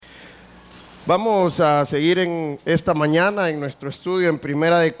Vamos a seguir en esta mañana en nuestro estudio en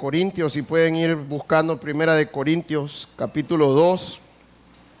Primera de Corintios, y pueden ir buscando Primera de Corintios capítulo 2.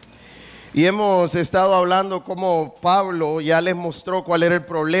 Y hemos estado hablando cómo Pablo ya les mostró cuál era el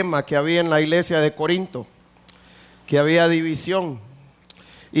problema que había en la iglesia de Corinto, que había división.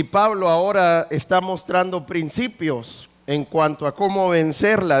 Y Pablo ahora está mostrando principios en cuanto a cómo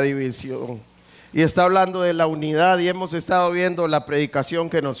vencer la división. Y está hablando de la unidad, y hemos estado viendo la predicación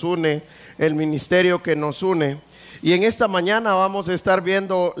que nos une, el ministerio que nos une. Y en esta mañana vamos a estar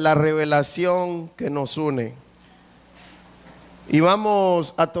viendo la revelación que nos une. Y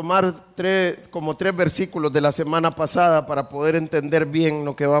vamos a tomar como tres versículos de la semana pasada para poder entender bien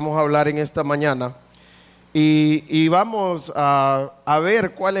lo que vamos a hablar en esta mañana. Y vamos a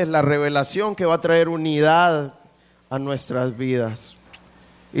ver cuál es la revelación que va a traer unidad a nuestras vidas.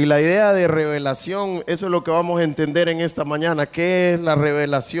 Y la idea de revelación, eso es lo que vamos a entender en esta mañana. ¿Qué es la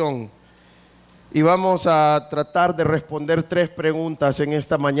revelación? Y vamos a tratar de responder tres preguntas en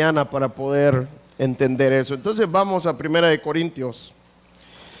esta mañana para poder entender eso. Entonces vamos a Primera de Corintios,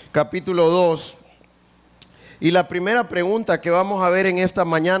 capítulo 2. Y la primera pregunta que vamos a ver en esta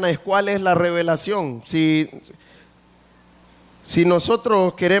mañana es: ¿cuál es la revelación? Si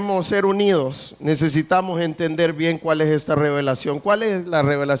nosotros queremos ser unidos, necesitamos entender bien cuál es esta revelación. ¿Cuál es la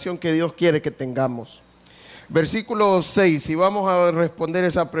revelación que Dios quiere que tengamos? Versículo 6, y vamos a responder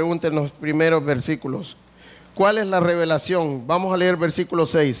esa pregunta en los primeros versículos. ¿Cuál es la revelación? Vamos a leer versículo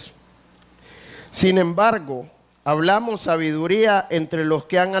 6. Sin embargo, hablamos sabiduría entre los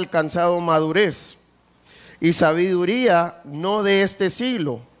que han alcanzado madurez, y sabiduría no de este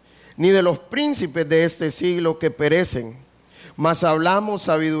siglo, ni de los príncipes de este siglo que perecen, mas hablamos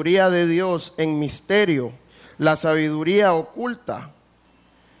sabiduría de Dios en misterio, la sabiduría oculta,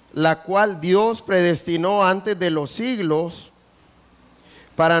 la cual Dios predestinó antes de los siglos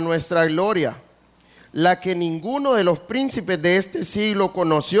para nuestra gloria, la que ninguno de los príncipes de este siglo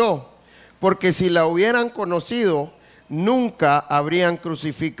conoció, porque si la hubieran conocido, nunca habrían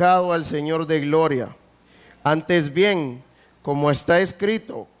crucificado al Señor de gloria. Antes bien, como está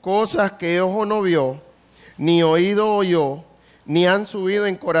escrito, cosas que ojo no vio, ni oído oyó, ni han subido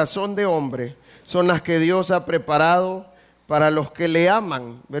en corazón de hombre, son las que Dios ha preparado para los que le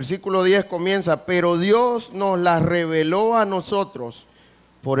aman. Versículo 10 comienza: pero Dios nos las reveló a nosotros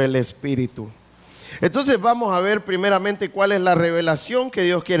por el Espíritu. Entonces vamos a ver primeramente cuál es la revelación que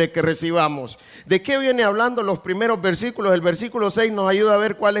Dios quiere que recibamos. ¿De qué viene hablando los primeros versículos? El versículo 6 nos ayuda a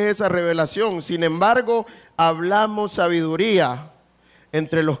ver cuál es esa revelación. Sin embargo, hablamos sabiduría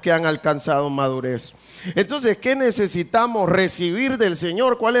entre los que han alcanzado madurez. Entonces, ¿qué necesitamos recibir del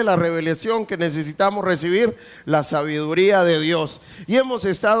Señor? ¿Cuál es la revelación que necesitamos recibir? La sabiduría de Dios. Y hemos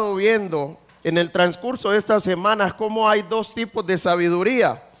estado viendo en el transcurso de estas semanas cómo hay dos tipos de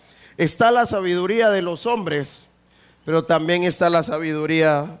sabiduría. Está la sabiduría de los hombres, pero también está la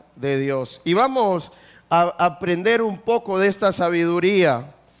sabiduría de Dios. Y vamos a aprender un poco de esta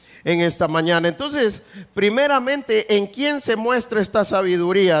sabiduría en esta mañana. Entonces, primeramente, ¿en quién se muestra esta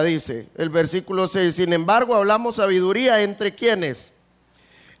sabiduría? Dice el versículo 6. Sin embargo, hablamos sabiduría entre ¿quiénes?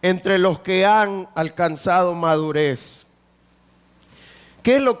 Entre los que han alcanzado madurez.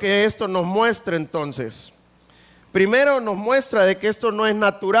 ¿Qué es lo que esto nos muestra entonces? Primero nos muestra de que esto no es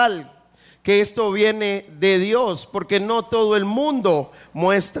natural, que esto viene de Dios, porque no todo el mundo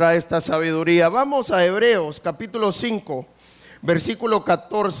muestra esta sabiduría. Vamos a Hebreos capítulo 5, versículo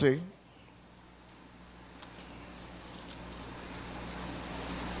 14.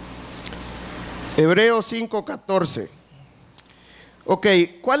 Hebreos 5, 14. Ok,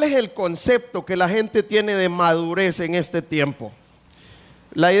 ¿cuál es el concepto que la gente tiene de madurez en este tiempo?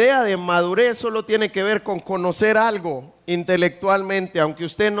 La idea de madurez solo tiene que ver con conocer algo intelectualmente, aunque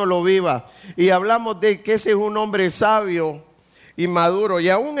usted no lo viva. Y hablamos de que ese es un hombre sabio y maduro. Y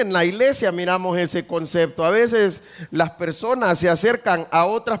aún en la iglesia miramos ese concepto. A veces las personas se acercan a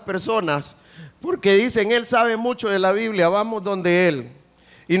otras personas porque dicen: él sabe mucho de la Biblia, vamos donde él.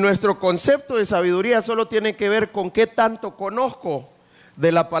 Y nuestro concepto de sabiduría solo tiene que ver con qué tanto conozco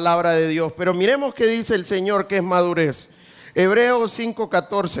de la palabra de Dios. Pero miremos qué dice el Señor que es madurez. Hebreos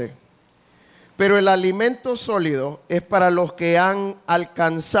 5:14. Pero el alimento sólido es para los que han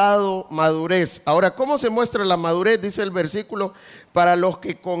alcanzado madurez. Ahora, ¿cómo se muestra la madurez? Dice el versículo: para los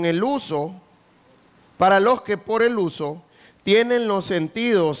que por el uso tienen los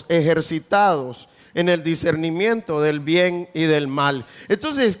sentidos ejercitados en el discernimiento del bien y del mal.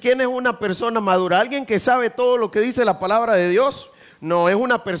 Entonces, ¿quién es una persona madura? ¿Alguien que sabe todo lo que dice la palabra de Dios? No, es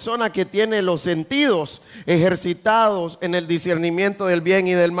una persona que tiene los sentidos ejercitados en el discernimiento del bien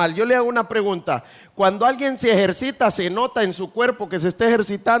y del mal. Yo le hago una pregunta. Cuando alguien se ejercita, se nota en su cuerpo que se está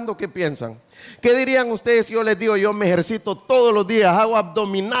ejercitando, ¿qué piensan? ¿Qué dirían ustedes si yo les digo, yo me ejercito todos los días, hago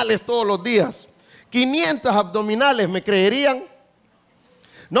abdominales todos los días? 500 abdominales, ¿me creerían?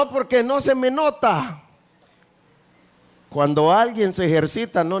 No, porque no se me nota. Cuando alguien se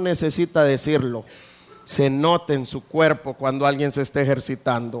ejercita, no necesita decirlo. Se nota en su cuerpo cuando alguien se está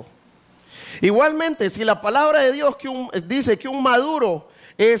ejercitando. Igualmente, si la palabra de Dios dice que un maduro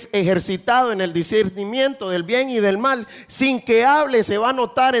es ejercitado en el discernimiento del bien y del mal, sin que hable se va a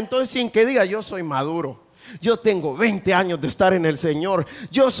notar, entonces sin que diga yo soy maduro, yo tengo 20 años de estar en el Señor,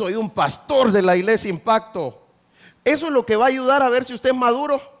 yo soy un pastor de la iglesia Impacto. Eso es lo que va a ayudar a ver si usted es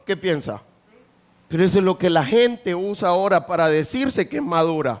maduro. ¿Qué piensa? Pero eso es lo que la gente usa ahora para decirse que es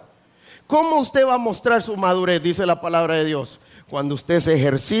madura. ¿Cómo usted va a mostrar su madurez? Dice la palabra de Dios. Cuando usted se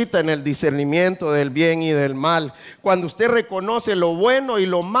ejercita en el discernimiento del bien y del mal. Cuando usted reconoce lo bueno y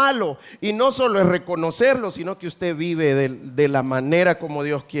lo malo. Y no solo es reconocerlo, sino que usted vive de la manera como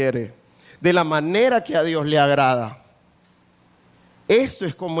Dios quiere. De la manera que a Dios le agrada. Esto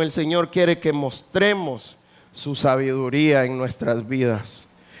es como el Señor quiere que mostremos su sabiduría en nuestras vidas.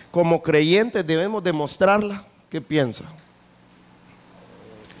 Como creyentes debemos demostrarla. ¿Qué piensa?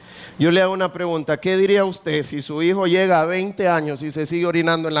 Yo le hago una pregunta. ¿Qué diría usted si su hijo llega a 20 años y se sigue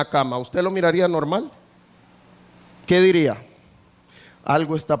orinando en la cama? ¿Usted lo miraría normal? ¿Qué diría?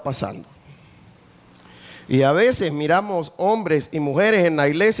 Algo está pasando. Y a veces miramos hombres y mujeres en la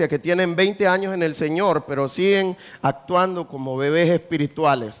iglesia que tienen 20 años en el Señor, pero siguen actuando como bebés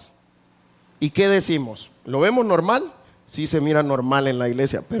espirituales. ¿Y qué decimos? ¿Lo vemos normal? Sí se mira normal en la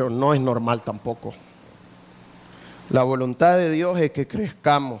iglesia, pero no es normal tampoco. La voluntad de Dios es que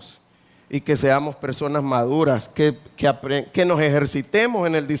crezcamos y que seamos personas maduras, que nos ejercitemos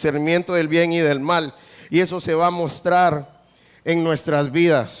en el discernimiento del bien y del mal. Y eso se va a mostrar en nuestras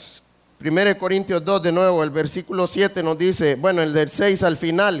vidas. 1 Corintios 2, de nuevo, el versículo 7 nos dice, bueno, el del 6 al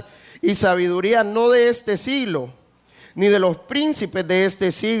final, y sabiduría no de este siglo, ni de los príncipes de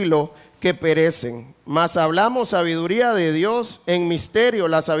este siglo que perecen, mas hablamos sabiduría de Dios en misterio,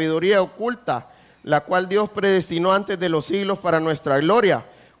 la sabiduría oculta, la cual Dios predestinó antes de los siglos para nuestra gloria.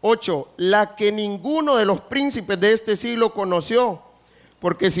 8, la que ninguno de los príncipes de este siglo conoció,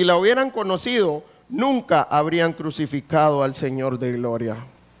 porque si la hubieran conocido, nunca habrían crucificado al Señor de gloria.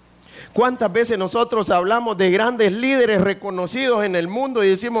 ¿Cuántas veces nosotros hablamos de grandes líderes reconocidos en el mundo y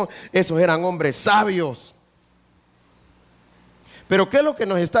decimos, esos eran hombres sabios? Pero ¿qué es lo que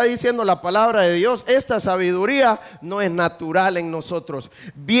nos está diciendo la palabra de Dios? Esta sabiduría no es natural en nosotros,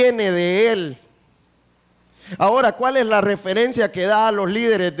 viene de Él. Ahora, ¿cuál es la referencia que da a los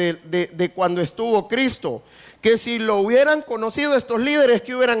líderes de cuando estuvo Cristo? Que si lo hubieran conocido estos líderes,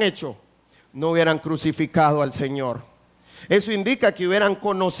 ¿qué hubieran hecho? No hubieran crucificado al Señor. Eso indica que hubieran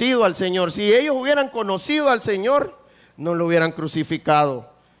conocido al Señor. Si ellos hubieran conocido al Señor, no lo hubieran crucificado,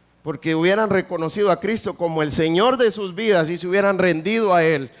 porque hubieran reconocido a Cristo como el Señor de sus vidas y se hubieran rendido a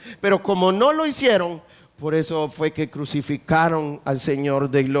Él. Pero como no lo hicieron, por eso fue que crucificaron al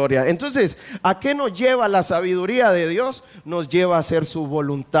Señor de gloria. Entonces, ¿a qué nos lleva la sabiduría de Dios? Nos lleva a hacer su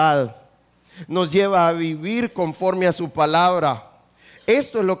voluntad. Nos lleva a vivir conforme a su palabra.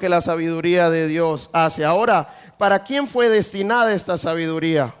 Esto es lo que la sabiduría de Dios hace. Ahora, ¿para quién fue destinada esta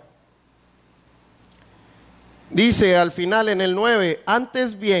sabiduría? Dice al final en el 9,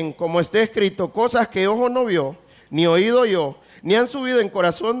 antes bien, como está escrito, cosas que ojo no vio, ni oído yo, ni han subido en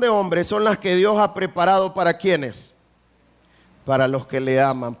corazón de hombre, son las que Dios ha preparado para ¿quiénes? Para los que le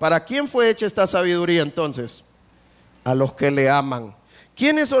aman. ¿Para quién fue hecha esta sabiduría entonces? A los que le aman.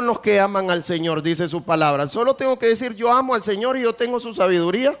 ¿Quiénes son los que aman al Señor? Dice su palabra. ¿Solo tengo que decir yo amo al Señor y yo tengo su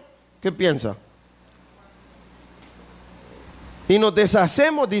sabiduría? ¿Qué piensa? Y nos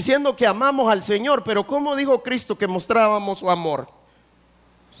deshacemos diciendo que amamos al Señor, pero ¿cómo dijo Cristo que mostrábamos su amor?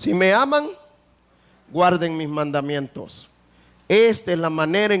 Si me aman, guarden mis mandamientos. Esta es la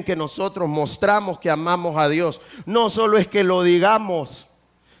manera en que nosotros mostramos que amamos a Dios. No solo es que lo digamos.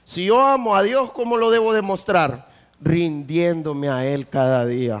 Si yo amo a Dios, ¿cómo lo debo demostrar? Rindiéndome a Él cada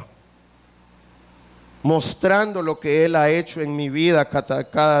día. Mostrando lo que Él ha hecho en mi vida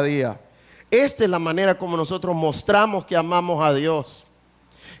cada día. Esta es la manera como nosotros mostramos que amamos a Dios.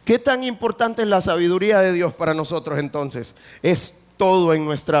 ¿Qué tan importante es la sabiduría de Dios para nosotros entonces? Es todo en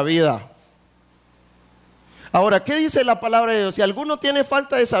nuestra vida. Ahora, ¿qué dice la palabra de Dios? Si alguno tiene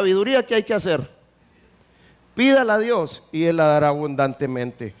falta de sabiduría, ¿qué hay que hacer? Pídala a Dios y Él la dará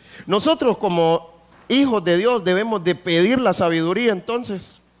abundantemente. Nosotros como hijos de Dios debemos de pedir la sabiduría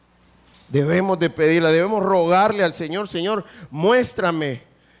entonces. Debemos de pedirla, debemos rogarle al Señor, Señor, muéstrame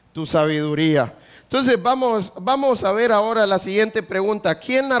tu sabiduría. Entonces vamos a ver ahora la siguiente pregunta.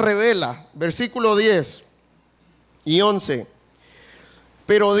 ¿Quién la revela? Versículo 10 y 11.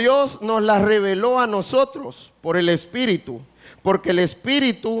 Pero Dios nos la reveló a nosotros por el Espíritu, porque el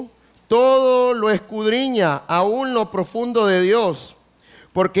Espíritu todo lo escudriña, aún lo profundo de Dios.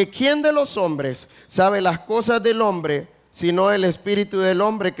 Porque ¿quién de los hombres sabe las cosas del hombre, sino el Espíritu del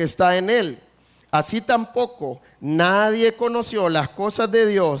hombre que está en él? Así tampoco nadie conoció las cosas de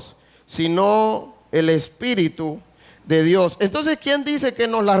Dios, sino el Espíritu de Dios. Entonces, ¿quién dice que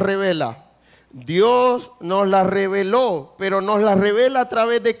nos las revela? Dios nos las reveló, pero nos las revela a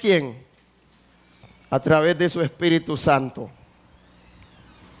través de ¿quién? A través de su Espíritu Santo.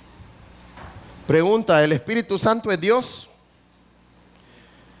 Pregunta, ¿el Espíritu Santo es Dios?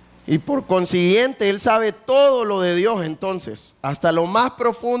 Y por consiguiente, Él sabe todo lo de Dios entonces, hasta lo más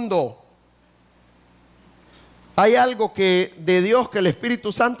profundo. ¿Hay algo de Dios que el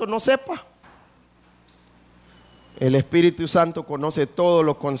Espíritu Santo no sepa? El Espíritu Santo conoce todo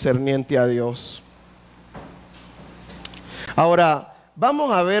lo concerniente a Dios. Ahora,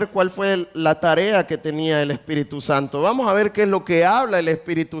 vamos a ver cuál fue la tarea que tenía el Espíritu Santo. Vamos a ver qué es lo que habla el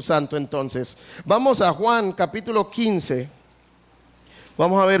Espíritu Santo entonces. Vamos a Juan capítulo 15.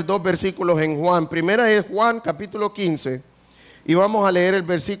 Vamos a ver 2 versículos en Juan. Primera es Juan capítulo 15 y vamos a leer el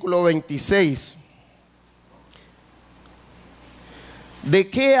versículo 26. ¿De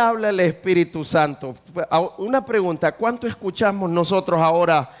qué habla el Espíritu Santo? Una pregunta, ¿cuánto escuchamos nosotros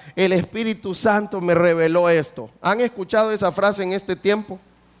ahora? El Espíritu Santo me reveló esto. ¿Han escuchado esa frase en este tiempo?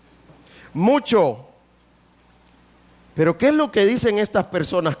 Mucho. Pero ¿qué es lo que dicen estas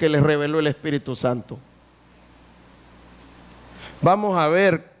personas que les reveló el Espíritu Santo? Vamos a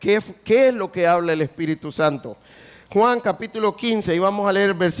ver qué es lo que habla el Espíritu Santo. Juan capítulo 15 y vamos a leer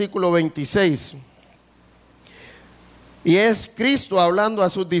el versículo 26. Y es Cristo hablando a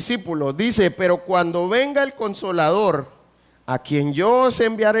sus discípulos. Dice, pero cuando venga el Consolador, a quien yo os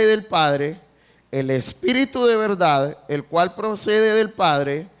enviaré del Padre, el Espíritu de verdad, el cual procede del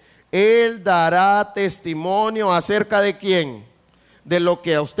Padre, Él dará testimonio acerca de quién, de lo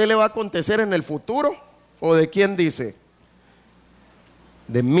que a usted le va a acontecer en el futuro, o de quién dice.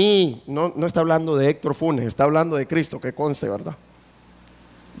 De mí, no está hablando de Héctor Funes, está hablando de Cristo, que conste, ¿verdad?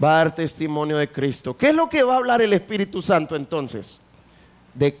 Va a dar testimonio de Cristo. ¿Qué es lo que va a hablar el Espíritu Santo entonces?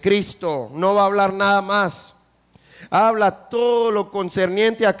 De Cristo, no va a hablar nada más. Habla todo lo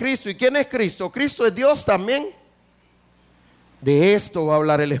concerniente a Cristo. ¿Y quién es Cristo? Cristo es Dios también. De esto va a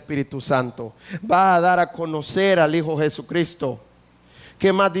hablar el Espíritu Santo. Va a dar a conocer al Hijo Jesucristo.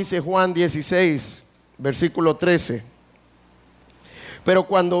 ¿Qué más dice Juan 16, versículo 13? Pero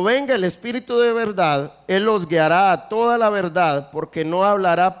cuando venga el Espíritu de verdad, Él los guiará a toda la verdad, porque no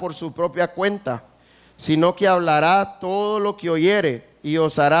hablará por su propia cuenta, sino que hablará todo lo que oyere y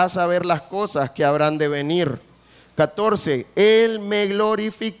os hará saber las cosas que habrán de venir. 14. Él me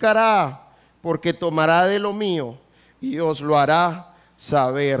glorificará, porque tomará de lo mío y os lo hará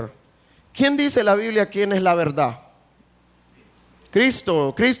saber. ¿Quién dice la Biblia quién es la verdad?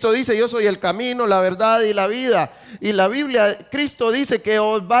 Cristo. Cristo dice, yo soy el camino, la verdad y la vida. Y la Biblia, Cristo dice que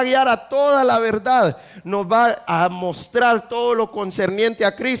os va a guiar a toda la verdad. Nos va a mostrar todo lo concerniente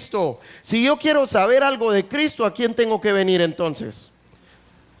a Cristo. Si yo quiero saber algo de Cristo, ¿a quién tengo que venir entonces?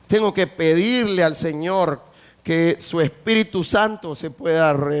 Tengo que pedirle al Señor que su Espíritu Santo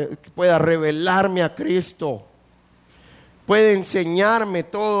pueda revelarme a Cristo. Puede enseñarme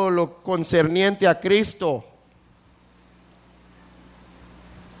todo lo concerniente a Cristo.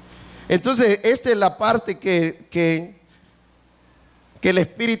 Entonces, esta es la parte que el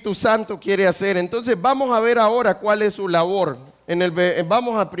Espíritu Santo quiere hacer. Entonces, vamos a ver ahora cuál es su labor.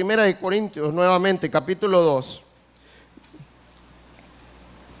 Vamos a 1 Corintios nuevamente, capítulo 2.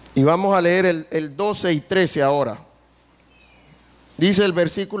 Y vamos a leer el 12 y 13 ahora. Dice el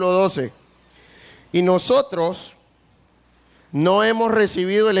versículo 12. Y nosotros no hemos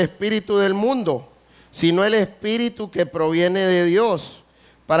recibido el Espíritu del mundo, sino el Espíritu que proviene de Dios,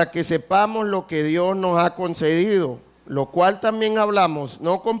 para que sepamos lo que Dios nos ha concedido, lo cual también hablamos,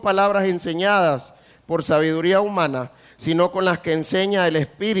 no con palabras enseñadas por sabiduría humana, sino con las que enseña el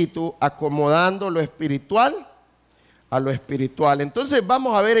Espíritu, acomodando lo espiritual a lo espiritual. Entonces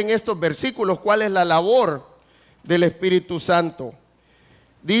vamos a ver en estos versículos cuál es la labor del Espíritu Santo.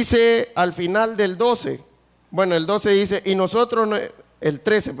 Dice al final del 12, bueno, el 12 dice, y nosotros, el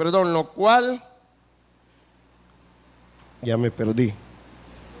 13, perdón, lo cual, ya me perdí.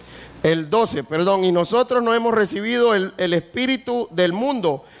 El 12, perdón, y nosotros no hemos recibido el Espíritu del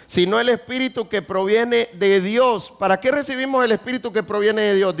mundo, sino el Espíritu que proviene de Dios. ¿Para qué recibimos el Espíritu que proviene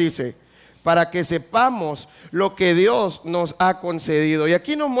de Dios? Dice, para que sepamos lo que Dios nos ha concedido. Y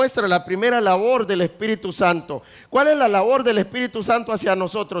aquí nos muestra la primera labor del Espíritu Santo. ¿Cuál es la labor del Espíritu Santo hacia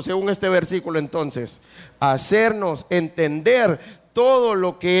nosotros, según este versículo entonces? Hacernos entender todo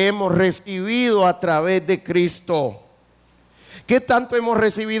lo que hemos recibido a través de Cristo. ¿Qué tanto hemos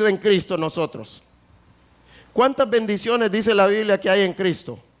recibido en Cristo nosotros? ¿Cuántas bendiciones dice la Biblia que hay en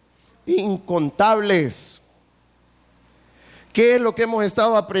Cristo? Incontables. ¿Qué es lo que hemos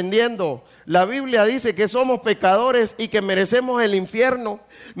estado aprendiendo? La Biblia dice que somos pecadores y que merecemos el infierno,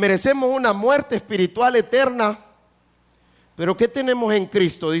 merecemos una muerte espiritual eterna. Pero ¿qué tenemos en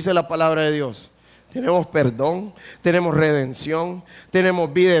Cristo? Dice la palabra de Dios. Tenemos perdón, tenemos redención,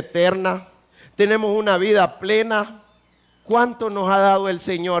 tenemos vida eterna, tenemos una vida plena. ¿Cuánto nos ha dado el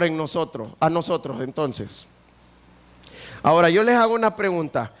Señor en nosotros, a nosotros entonces? Ahora yo les hago una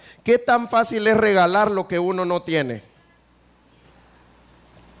pregunta. ¿Qué tan fácil es regalar lo que uno no tiene?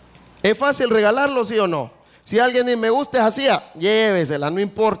 ¿Es fácil regalarlo, sí o no? Si alguien dice, me gusta esa silla, llévesela, no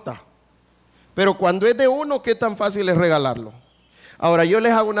importa. Pero cuando es de uno, ¿qué tan fácil es regalarlo? Ahora yo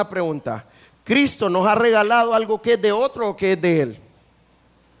les hago una pregunta. ¿Cristo nos ha regalado algo que es de otro o que es de Él?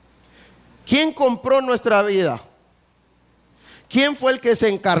 ¿Quién compró nuestra vida? ¿Quién fue el que se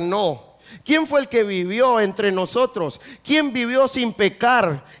encarnó? ¿Quién fue el que vivió entre nosotros? ¿Quién vivió sin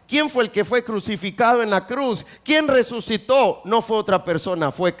pecar? ¿Quién fue el que fue crucificado en la cruz? ¿Quién resucitó? No fue otra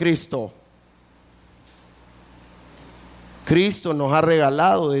persona, fue Cristo. Cristo nos ha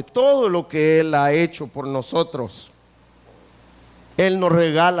regalado de todo lo que Él ha hecho por nosotros. Él nos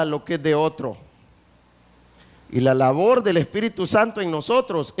regala lo que es de otro. Y la labor del Espíritu Santo en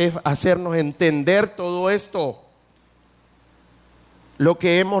nosotros es hacernos entender todo esto. Lo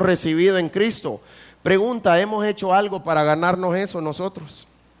que hemos recibido en Cristo. Pregunta, ¿hemos hecho algo para ganarnos eso nosotros?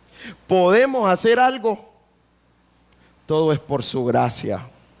 ¿Podemos hacer algo? Todo es por su gracia.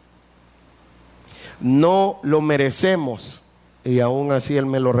 No lo merecemos y aún así Él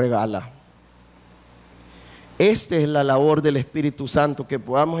me lo regala. Esta es la labor del Espíritu Santo, que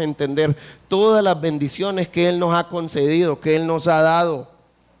podamos entender todas las bendiciones que Él nos ha concedido, que Él nos ha dado.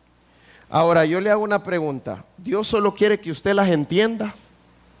 Ahora yo le hago una pregunta. ¿Dios solo quiere que usted las entienda?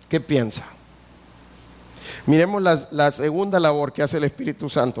 ¿Qué piensa? Miremos la segunda labor que hace el Espíritu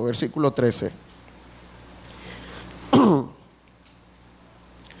Santo, versículo 13.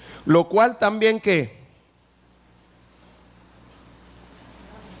 Lo cual también, ¿qué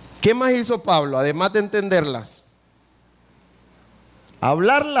más hizo Pablo? Además de entenderlas,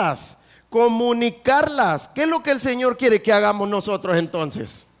 hablarlas, comunicarlas. ¿Qué es lo que el Señor quiere que hagamos nosotros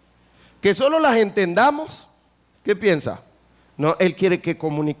entonces? ¿Que solo las entendamos? ¿Qué piensa? No, Él quiere que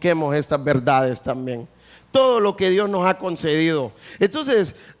comuniquemos estas verdades también. Todo lo que Dios nos ha concedido.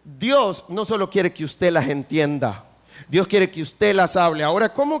 Entonces, Dios no solo quiere que usted las entienda, Dios quiere que usted las hable.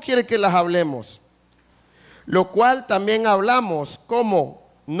 Ahora, ¿cómo quiere que las hablemos? Lo cual también hablamos, ¿cómo?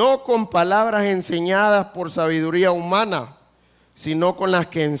 No con palabras enseñadas por sabiduría humana, sino con las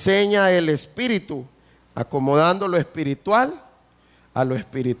que enseña el Espíritu, acomodando lo espiritual a lo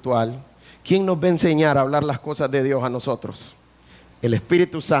espiritual. ¿Quién nos va a enseñar a hablar las cosas de Dios a nosotros? El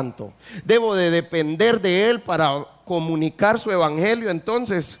Espíritu Santo. Debo de depender de Él para comunicar su evangelio.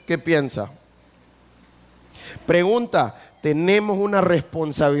 Entonces, ¿qué piensa? Pregunta, ¿tenemos una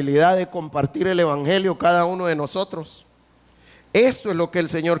responsabilidad de compartir el evangelio cada uno de nosotros? Esto es lo que el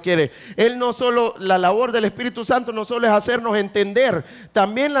Señor quiere. Él no solo, la labor del Espíritu Santo no solo es hacernos entender,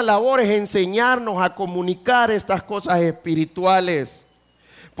 también la labor es enseñarnos a comunicar estas cosas espirituales.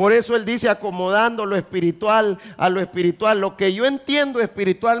 Por eso Él dice, acomodando lo espiritual a lo espiritual. Lo que yo entiendo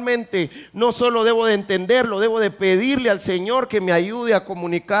espiritualmente, no solo debo de entenderlo, debo de pedirle al Señor que me ayude a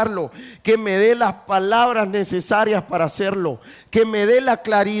comunicarlo, que me dé las palabras necesarias para hacerlo, que me dé la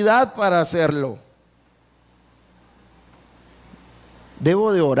claridad para hacerlo.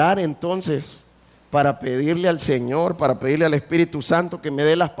 Debo de orar entonces para pedirle al Señor, para pedirle al Espíritu Santo que me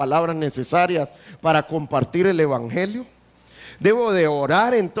dé las palabras necesarias para compartir el evangelio. Debo de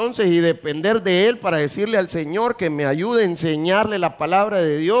orar entonces y depender de Él para decirle al Señor que me ayude a enseñarle la palabra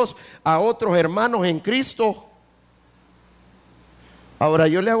de Dios a otros hermanos en Cristo. Ahora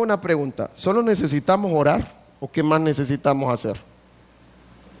yo le hago una pregunta. ¿Solo necesitamos orar o qué más necesitamos hacer?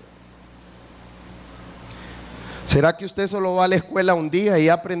 ¿Será que usted solo va a la escuela un día y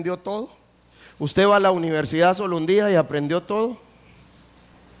aprendió todo? ¿Usted va a la universidad solo un día y aprendió todo?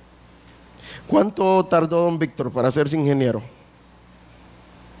 ¿Cuánto tardó don Víctor para hacerse ingeniero?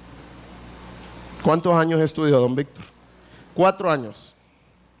 ¿Cuántos años estudió don Víctor? 4 años.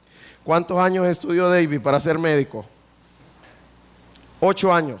 ¿Cuántos años estudió David para ser médico?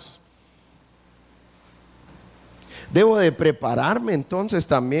 8 años. Debo de prepararme entonces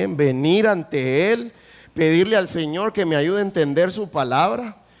también, venir ante Él, pedirle al Señor que me ayude a entender su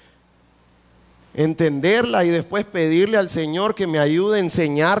palabra, entenderla y después pedirle al Señor que me ayude a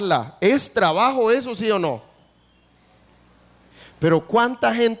enseñarla. ¿Es trabajo eso, sí o no? Pero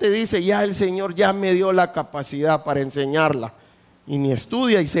 ¿cuánta gente dice, ya el Señor ya me dio la capacidad para enseñarla? Y ni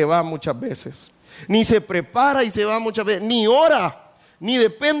estudia y se va muchas veces. Ni se prepara y se va muchas veces. Ni ora, ni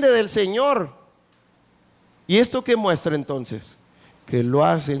depende del Señor. ¿Y esto qué muestra entonces? Que lo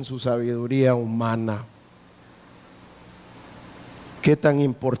hace en su sabiduría humana. Qué tan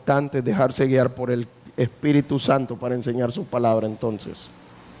importante es dejarse guiar por el Espíritu Santo para enseñar su palabra entonces.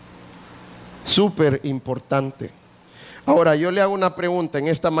 Súper importante. Ahora yo le hago una pregunta en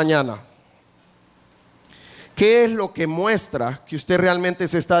esta mañana. ¿Qué es lo que muestra que usted realmente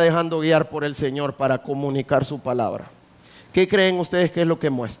se está dejando guiar por el Señor para comunicar su palabra? ¿Qué creen ustedes que es lo que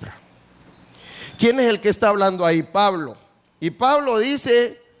muestra? ¿Quién es el que está hablando ahí? Pablo. Y Pablo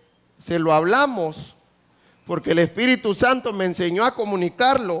dice, se lo hablamos porque el Espíritu Santo me enseñó a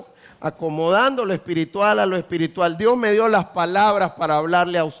comunicarlo, acomodando lo espiritual a lo espiritual. Dios me dio las palabras para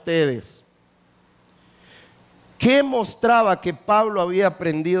hablarle a ustedes. ¿Qué mostraba que Pablo había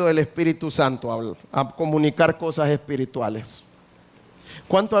aprendido del Espíritu Santo a comunicar cosas espirituales?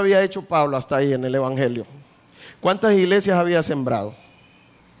 ¿Cuánto había hecho Pablo hasta ahí en el Evangelio? ¿Cuántas iglesias había sembrado?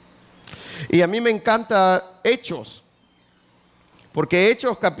 Y a mí me encanta Hechos, porque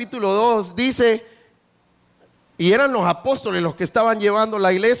Hechos capítulo 2 dice, y eran los apóstoles los que estaban llevando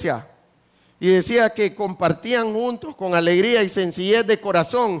la iglesia, y decía que compartían juntos con alegría y sencillez de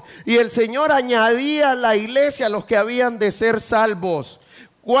corazón, y el Señor añadía a la iglesia a los que habían de ser salvos.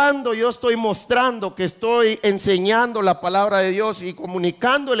 Cuando yo estoy mostrando que estoy enseñando la palabra de Dios y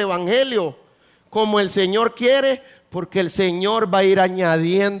comunicando el Evangelio como el Señor quiere, porque el Señor va a ir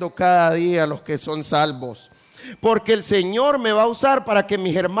añadiendo cada día a los que son salvos. Porque el Señor me va a usar para que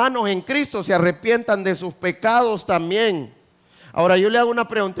mis hermanos en Cristo se arrepientan de sus pecados también. Ahora yo le hago una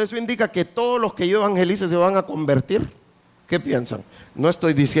pregunta, ¿eso indica que todos los que yo evangelice se van a convertir? ¿Qué piensan? No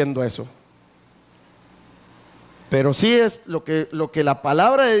estoy diciendo eso. Pero sí es lo que la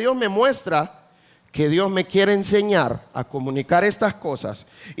palabra de Dios me muestra, que Dios me quiere enseñar a comunicar estas cosas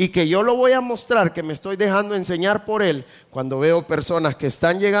y que yo lo voy a mostrar, que me estoy dejando enseñar por Él cuando veo personas que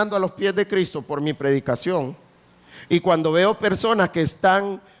están llegando a los pies de Cristo por mi predicación y cuando veo personas que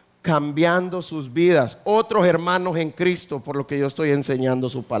están cambiando sus vidas, otros hermanos en Cristo por lo que yo estoy enseñando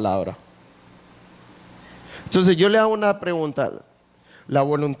su palabra. Entonces yo le hago una pregunta. La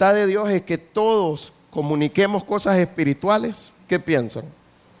voluntad de Dios es que todos comuniquemos cosas espirituales. ¿Qué piensan?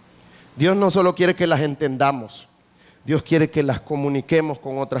 Dios no solo quiere que las entendamos, Dios quiere que las comuniquemos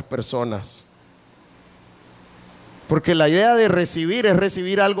con otras personas. Porque la idea de recibir es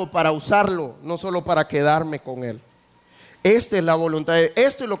recibir algo para usarlo, no solo para quedarme con él. Esta es la voluntad,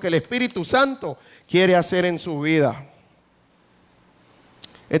 esto es lo que el Espíritu Santo quiere hacer en su vida.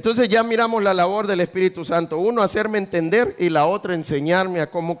 Entonces ya miramos la labor del Espíritu Santo. Uno, hacerme entender, y la otra, enseñarme a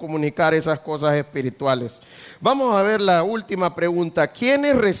cómo comunicar esas cosas espirituales. Vamos a ver la última pregunta.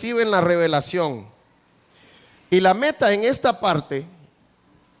 ¿Quiénes reciben la revelación? Y la meta en esta parte,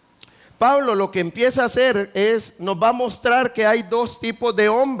 Pablo lo que empieza a hacer es, nos va a mostrar que hay dos tipos de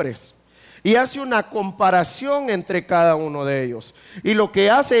hombres. Y hace una comparación entre cada uno de ellos. Y lo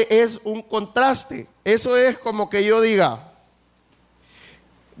que hace es un contraste. Eso es como que yo diga,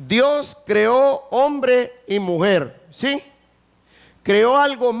 Dios creó hombre y mujer, ¿sí? ¿Creó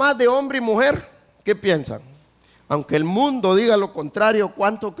algo más de hombre y mujer? ¿Qué piensan? Aunque el mundo diga lo contrario,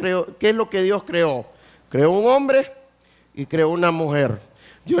 ¿qué es lo que Dios creó? Creó un hombre y creó una mujer.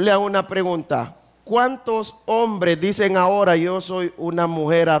 Yo le hago una pregunta. ¿Cuántos hombres dicen ahora yo soy una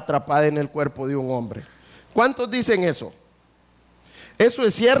mujer atrapada en el cuerpo de un hombre? ¿Cuántos dicen eso? Eso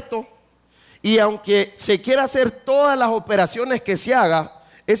es cierto. Y aunque se quiera hacer todas las operaciones que se haga,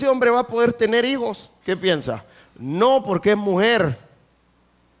 ¿ese hombre va a poder tener hijos? ¿Qué piensa? No, porque es mujer.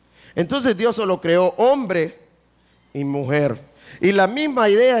 Entonces Dios solo creó hombre y mujer. Y la misma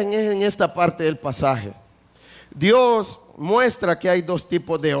idea es en esta parte del pasaje. Dios muestra que hay dos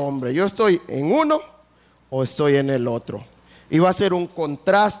tipos de hombres. Yo estoy en uno o estoy en el otro. Y va a ser un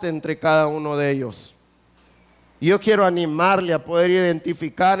contraste entre cada uno de ellos. Y yo quiero animarle a poder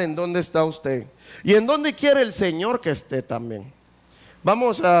identificar en dónde está usted. Y en dónde quiere el Señor que esté también.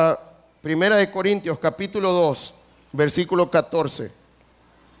 Vamos a 1 Corintios capítulo 2, versículo 14.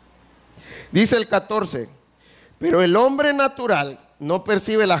 Dice el 14, pero el hombre natural no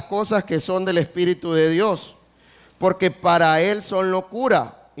percibe las cosas que son del Espíritu de Dios, porque para él son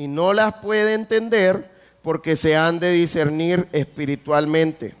locura y no las puede entender porque se han de discernir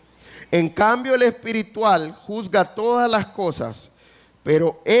espiritualmente. En cambio, el espiritual juzga todas las cosas,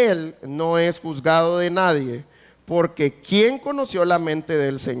 pero él no es juzgado de nadie, porque ¿quién conoció la mente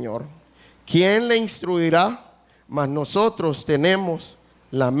del Señor? ¿Quién le instruirá? Mas nosotros tenemos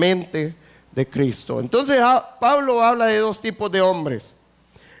la mente de Cristo. Entonces Pablo habla de dos tipos de hombres: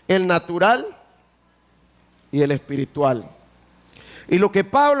 el natural y el espiritual. Y lo que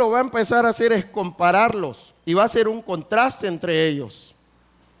Pablo va a empezar a hacer es compararlos, y va a hacer un contraste entre ellos.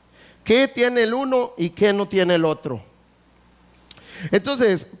 ¿Qué tiene el uno y qué no tiene el otro?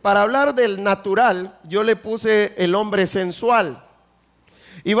 Entonces, para hablar del natural, yo le puse el hombre sensual.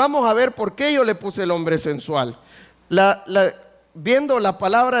 Y vamos a ver por qué yo le puse el hombre sensual. Viendo la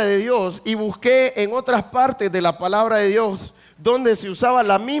palabra de Dios, y busqué en otras partes de la palabra de Dios donde se usaba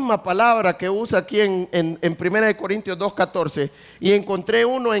la misma palabra que usa aquí en 1 Corintios 2:14, y encontré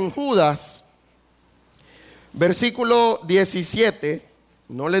uno en Judas, versículo 17.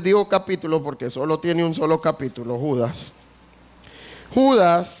 No les digo capítulo porque solo tiene un solo capítulo, Judas.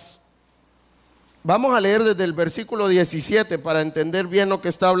 Judas, vamos a leer desde el versículo 17 para entender bien lo que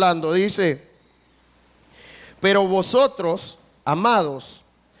está hablando. Dice: pero vosotros, amados,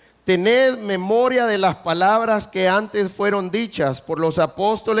 tened memoria de las palabras que antes fueron dichas por los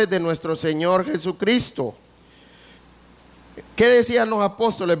apóstoles de nuestro Señor Jesucristo. ¿Qué decían los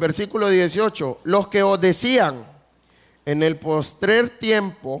apóstoles? Versículo 18. Los que os decían: en el postrer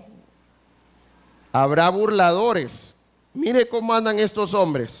tiempo habrá burladores. Mire cómo andan estos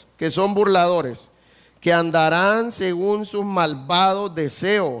hombres que son burladores, que andarán según sus malvados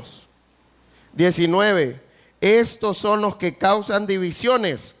deseos. 19. Estos son los que causan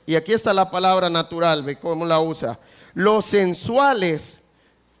divisiones. Y aquí está la palabra natural, ve cómo la usa. Los sensuales,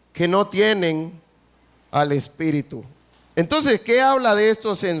 que no tienen al Espíritu. Entonces, ¿qué habla de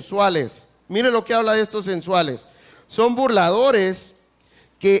estos sensuales? Mire lo que habla de estos sensuales. Son burladores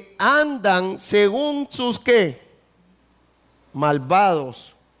que andan según sus ¿qué?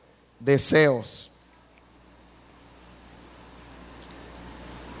 Malvados deseos.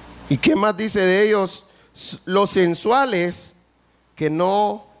 ¿Y qué más dice de ellos? Los sensuales que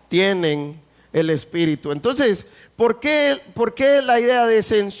no tienen el Espíritu. Entonces, ¿por qué la idea de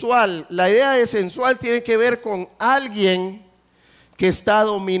sensual? La idea de sensual tiene que ver con alguien que está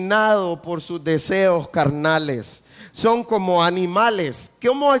dominado por sus deseos carnales. Son como animales.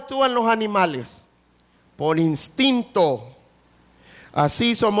 ¿Cómo actúan los animales? Por instinto.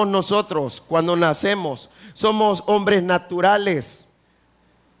 Así somos nosotros cuando nacemos. Somos hombres naturales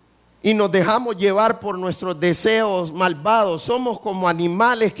y nos dejamos llevar por nuestros deseos malvados. Somos como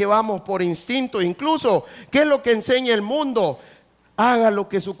animales que vamos por instinto. Incluso, ¿qué es lo que enseña el mundo? Haga lo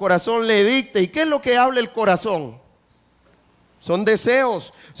que su corazón le dicte. ¿Y qué es lo que habla el corazón? Son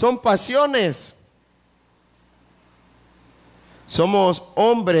deseos, son pasiones. Somos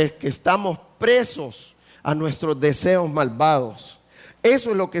hombres que estamos presos a nuestros deseos malvados.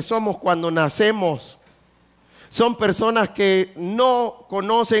 Eso es lo que somos cuando nacemos. Son personas que no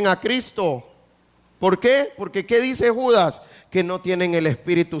conocen a Cristo. ¿Por qué? Porque ¿qué dice Judas? Que no tienen el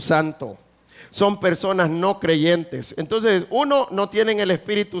Espíritu Santo. Son personas no creyentes. Entonces, uno, no tienen el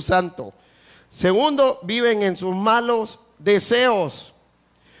Espíritu Santo. Segundo, viven en sus malos deseos.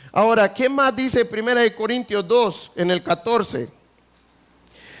 Ahora, ¿qué más dice 1 Corintios 2 en el 14?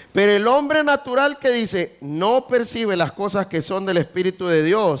 Pero el hombre natural, que dice, no percibe las cosas que son del Espíritu de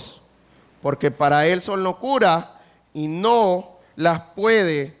Dios, porque para él son locura y no las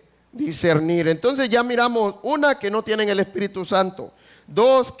puede discernir. Entonces ya miramos, una, que no tienen el Espíritu Santo.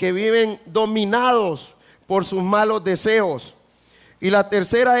 Dos, que viven dominados por sus malos deseos. Y la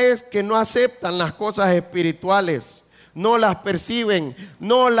tercera es que no aceptan las cosas espirituales, no las perciben,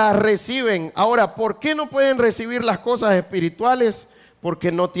 no las reciben. Ahora, ¿por qué no pueden recibir las cosas espirituales?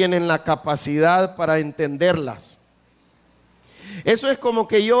 Porque no tienen la capacidad para entenderlas. Eso es como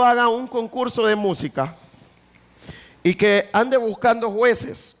que yo haga un concurso de música y que ande buscando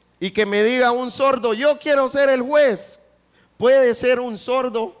jueces y que me diga un sordo: yo quiero ser el juez. ¿Puede ser un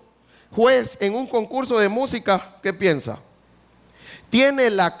sordo juez en un concurso de música? ¿Qué piensa?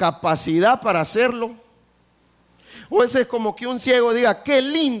 ¿Tiene la capacidad para hacerlo? O ese es como que un ciego diga: qué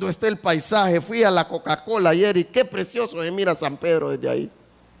lindo está el paisaje, fui a la Coca-Cola ayer y qué precioso se mira San Pedro desde ahí.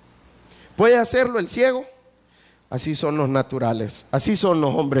 ¿Puede hacerlo el ciego? Así son los naturales, así son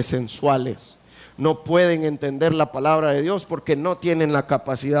los hombres sensuales. No pueden entender la palabra de Dios porque no tienen la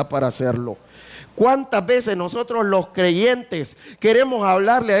capacidad para hacerlo. ¿Cuántas veces nosotros los creyentes queremos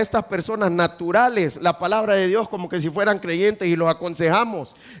hablarle a estas personas naturales la palabra de Dios como que si fueran creyentes y los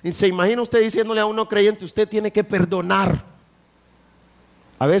aconsejamos? Y se imagina usted diciéndole a uno creyente: usted tiene que perdonar.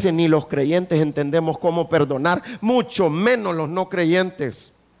 A veces ni los creyentes entendemos cómo perdonar, mucho menos los no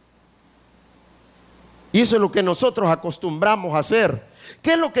creyentes. Y eso es lo que nosotros acostumbramos a hacer.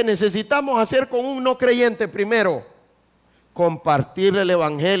 ¿Qué es lo que necesitamos hacer con un no creyente primero? Compartirle el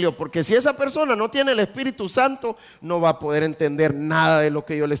evangelio, porque si esa persona no tiene el Espíritu Santo, no va a poder entender nada de lo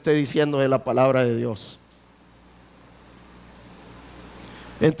que yo le esté diciendo de la palabra de Dios.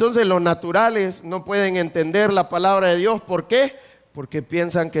 Entonces los naturales no pueden entender la palabra de Dios. ¿Por qué? Porque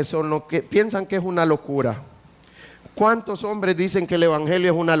piensan que es una locura. ¿Cuántos hombres dicen que el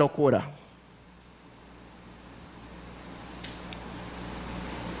evangelio es una locura?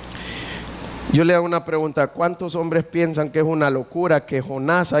 Yo le hago una pregunta: ¿cuántos hombres piensan que es una locura que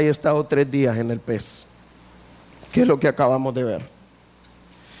Jonás haya estado 3 días en el pez? ¿Qué es lo que acabamos de ver?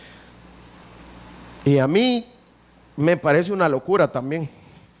 Y a mí me parece una locura también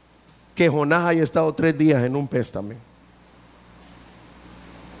que Jonás haya estado 3 días en un pez también.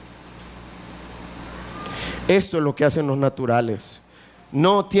 Esto es lo que hacen los naturales.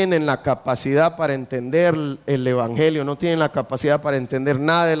 No tienen la capacidad para entender el evangelio, no tienen la capacidad para entender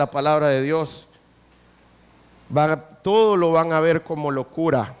nada de la palabra de Dios. Todo lo van a ver como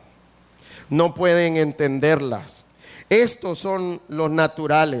locura. No pueden entenderlas. Estos son los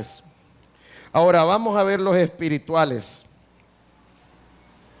naturales. Ahora vamos a ver los espirituales.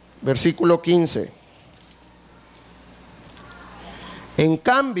 Versículo 15. En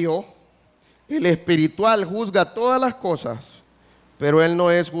cambio, el espiritual juzga todas las cosas, pero él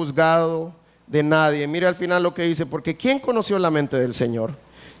no es juzgado de nadie. Mire al final lo que dice: porque ¿quién conoció la mente del Señor?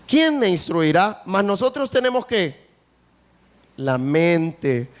 ¿Quién me instruirá? Mas nosotros tenemos ¿qué? La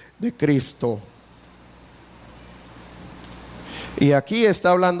mente de Cristo. Y aquí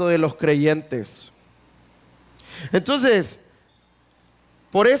está hablando de los creyentes. Entonces,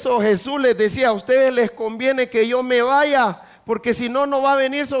 por eso Jesús les decía: a ustedes les conviene que yo me vaya, porque si no, no va a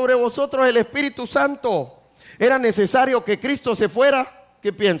venir sobre vosotros el Espíritu Santo. ¿Era necesario que Cristo se fuera?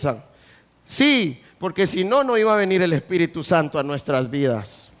 ¿Qué piensan? Sí, porque si no, no iba a venir el Espíritu Santo a nuestras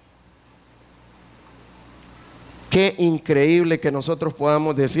vidas. Qué increíble que nosotros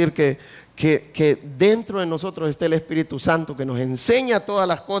podamos decir que dentro de nosotros está el Espíritu Santo que nos enseña todas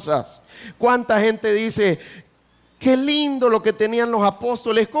las cosas. ¿Cuánta gente dice: qué lindo lo que tenían los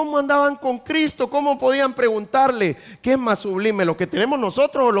apóstoles, cómo andaban con Cristo, cómo podían preguntarle? ¿Qué es más sublime, lo que tenemos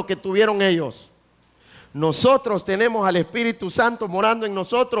nosotros o lo que tuvieron ellos? Nosotros tenemos al Espíritu Santo morando en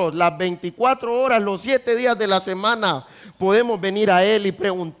nosotros las 24 horas, los 7 días de la semana. Podemos venir a Él y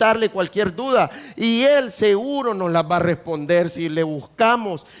preguntarle cualquier duda, y Él seguro nos las va a responder si le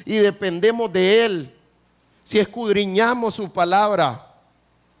buscamos y dependemos de Él, si escudriñamos su palabra.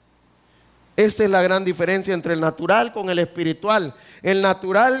 Esta es la gran diferencia entre el natural con el espiritual. El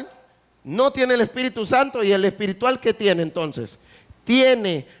natural no tiene el Espíritu Santo, y el espiritual, ¿qué tiene entonces?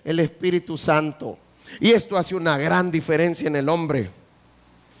 Tiene el Espíritu Santo. Y esto hace una gran diferencia en el hombre.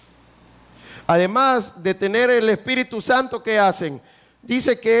 Además de tener el Espíritu Santo, ¿qué hacen?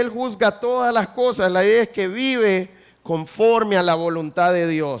 Dice que Él juzga todas las cosas. La idea es que vive conforme a la voluntad de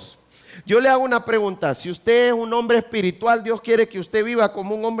Dios. Yo le hago una pregunta: si usted es un hombre espiritual, ¿Dios quiere que usted viva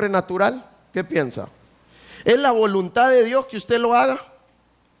como un hombre natural? ¿Qué piensa? ¿Es la voluntad de Dios que usted lo haga?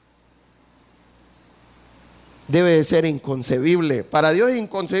 Debe de ser inconcebible. Para Dios es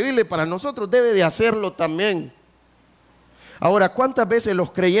inconcebible, para nosotros debe de hacerlo también. Ahora, ¿cuántas veces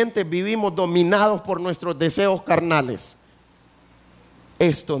los creyentes vivimos dominados por nuestros deseos carnales?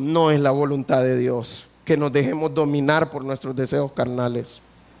 Esto no es la voluntad de Dios, que nos dejemos dominar por nuestros deseos carnales,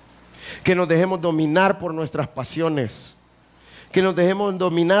 que nos dejemos dominar por nuestras pasiones, que nos dejemos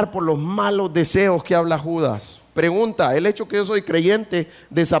dominar por los malos deseos que habla Judas. Pregunta: ¿el hecho que yo soy creyente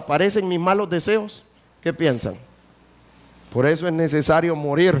desaparecen mis malos deseos? ¿Qué piensan? Por eso es necesario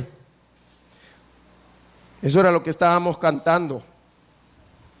morir. Eso era lo que estábamos cantando.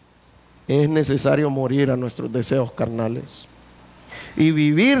 Es necesario morir a nuestros deseos carnales y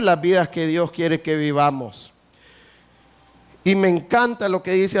vivir las vidas que Dios quiere que vivamos. Y me encanta lo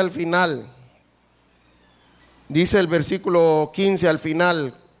que dice al final. Dice el versículo 15 al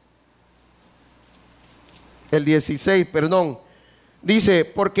final, el 16, perdón. Dice: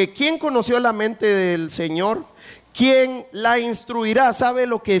 porque ¿quién conoció la mente del Señor? ¿Quién la instruirá? ¿Sabe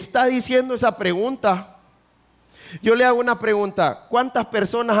lo que está diciendo esa pregunta? Yo le hago una pregunta: ¿cuántas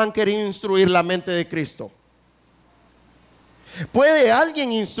personas han querido instruir la mente de Cristo? ¿Puede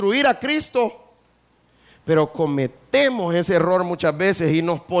alguien instruir a Cristo? Pero cometemos ese error muchas veces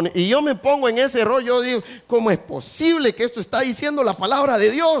y yo me pongo en ese error. Yo digo: ¿cómo es posible que esto está diciendo la palabra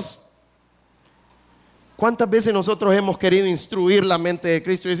de Dios? ¿Cuántas veces nosotros hemos querido instruir la mente de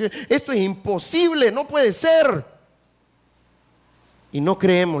Cristo y decir: esto es imposible, no puede ser? Y no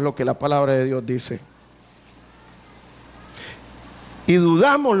creemos lo que la palabra de Dios dice. y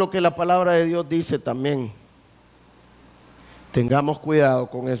dudamos lo que la palabra de Dios dice también. Tengamos cuidado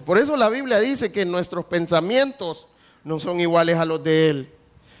con eso. Por eso la Biblia dice que nuestros pensamientos no son iguales a los de Él.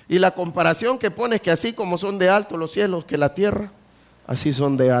 Y la comparación que pone es que así como son de altos los cielos que la tierra, así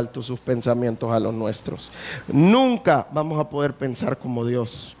son de altos sus pensamientos a los nuestros. Nunca vamos a poder pensar como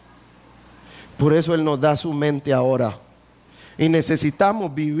Dios. Por eso Él nos da su mente ahora. Y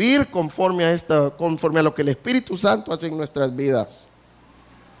necesitamos vivir conforme a lo que el Espíritu Santo hace en nuestras vidas.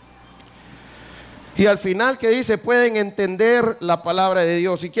 Y al final que dice, pueden entender la palabra de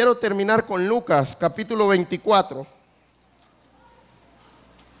Dios. Y quiero terminar con Lucas, capítulo 24.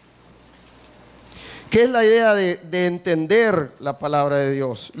 ¿Qué es la idea de entender la palabra de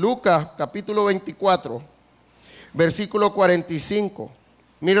Dios? Lucas, capítulo 24, versículo 45.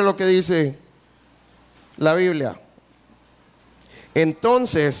 Mira lo que dice la Biblia.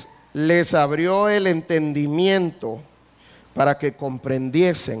 Entonces les abrió el entendimiento para que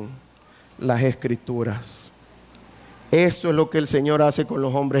comprendiesen las Escrituras. Esto es lo que el Señor hace con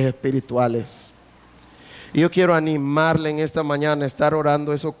los hombres espirituales. Y yo quiero animarle en esta mañana a estar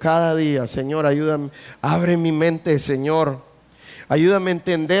orando eso cada día. Señor, ayúdame, abre mi mente, Señor. Ayúdame a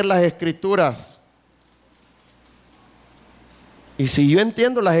entender las Escrituras. Y si yo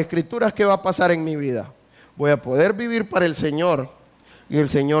entiendo las Escrituras, ¿qué va a pasar en mi vida? Voy a poder vivir para el Señor y el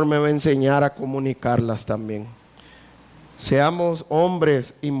Señor me va a enseñar a comunicarlas también. Seamos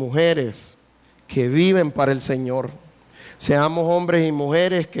hombres y mujeres que viven para el Señor. Seamos hombres y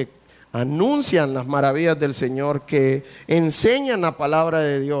mujeres que anuncian las maravillas del Señor, que enseñan la palabra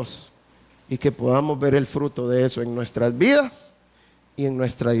de Dios y que podamos ver el fruto de eso en nuestras vidas y en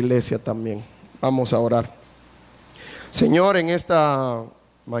nuestra iglesia también. Vamos a orar. Señor, en esta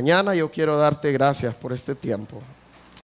mañana yo quiero darte gracias por este tiempo.